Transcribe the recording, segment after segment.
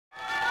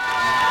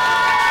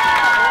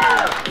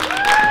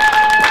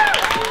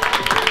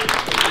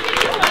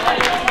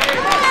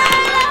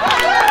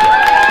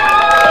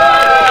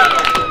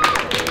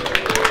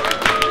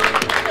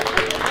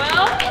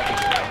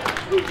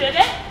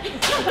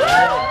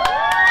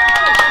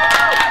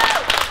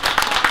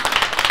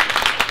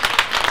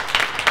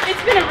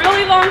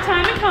long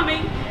time in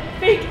coming.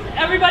 Thank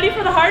everybody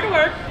for the hard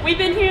work. We've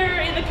been here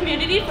in the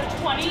community for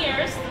 20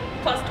 years,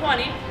 plus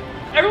 20.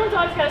 Everyone's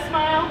always got a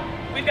smile.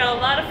 We've got a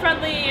lot of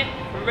friendly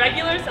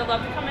regulars that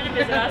love to come in and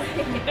visit us.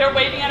 They're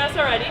waving at us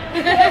already.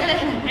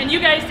 And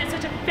you guys did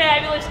such a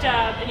fabulous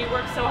job, and you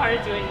worked so hard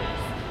at doing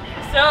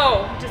this.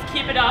 So just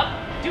keep it up.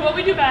 Do what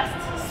we do best.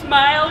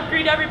 Smile,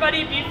 greet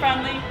everybody, be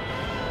friendly.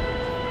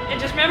 And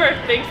just remember,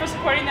 thanks for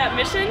supporting that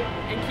mission,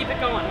 and keep it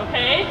going,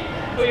 okay?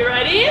 Are you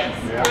ready?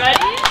 Yeah.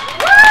 Ready?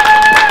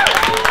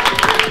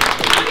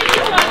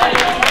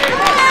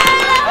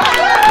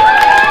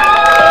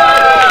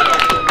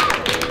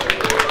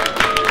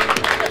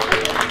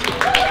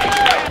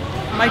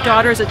 My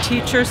daughter's a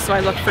teacher, so I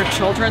look for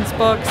children's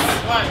books,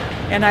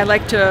 and I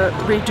like to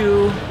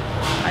redo.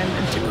 I'm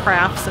into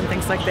crafts and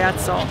things like that,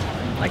 so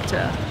I like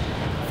to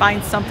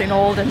find something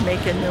old and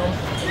make it new.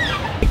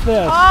 Like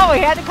this. Oh, we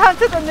had to come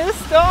to the new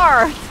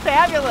store. It's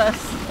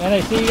fabulous. And I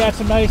see you got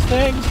some nice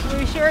things.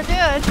 We sure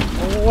did.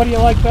 Well, what do you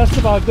like best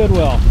about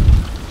Goodwill?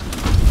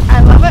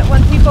 I love it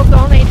when people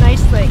donate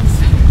nice things.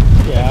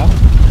 Yeah.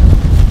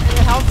 And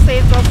it helps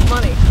save us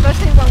money,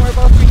 especially when we're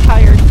both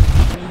retired.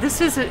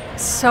 This is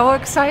so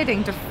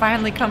exciting to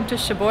finally come to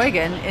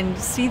Sheboygan and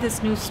see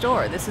this new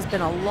store. This has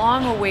been a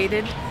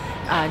long-awaited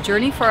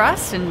journey for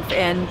us,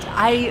 and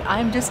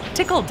I'm just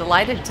tickled,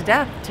 delighted to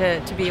death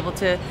to be able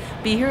to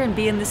be here and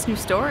be in this new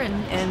store,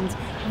 and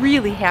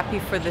really happy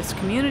for this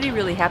community,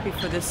 really happy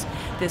for this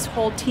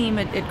whole team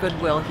at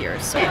Goodwill here.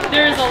 So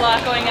There's a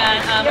lot going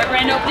on. Our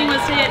grand opening was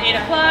today at 8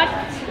 o'clock,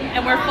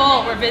 and we're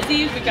full, we're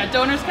busy. We've got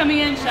donors coming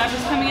in,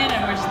 shoppers coming in,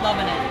 and we're just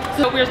loving it.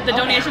 So the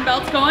donation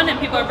belt's going, and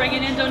people are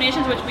bringing in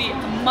donations, which we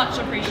much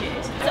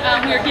appreciate.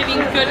 We're giving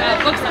good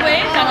books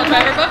away, Donald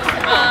Driver books,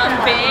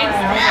 bags.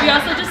 We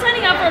also just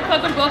signing up for a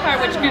Club Goodwill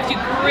card, which gives you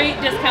great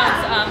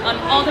discounts on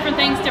all different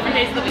things, different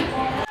days of the week.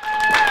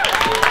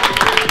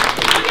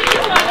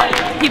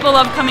 People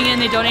love coming in,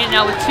 they donate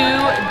now with 2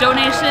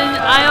 donation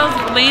aisles,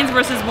 lanes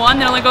versus 1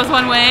 that only goes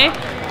one way.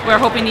 We're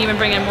hoping to even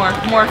bring in more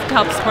to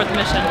help support the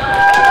mission.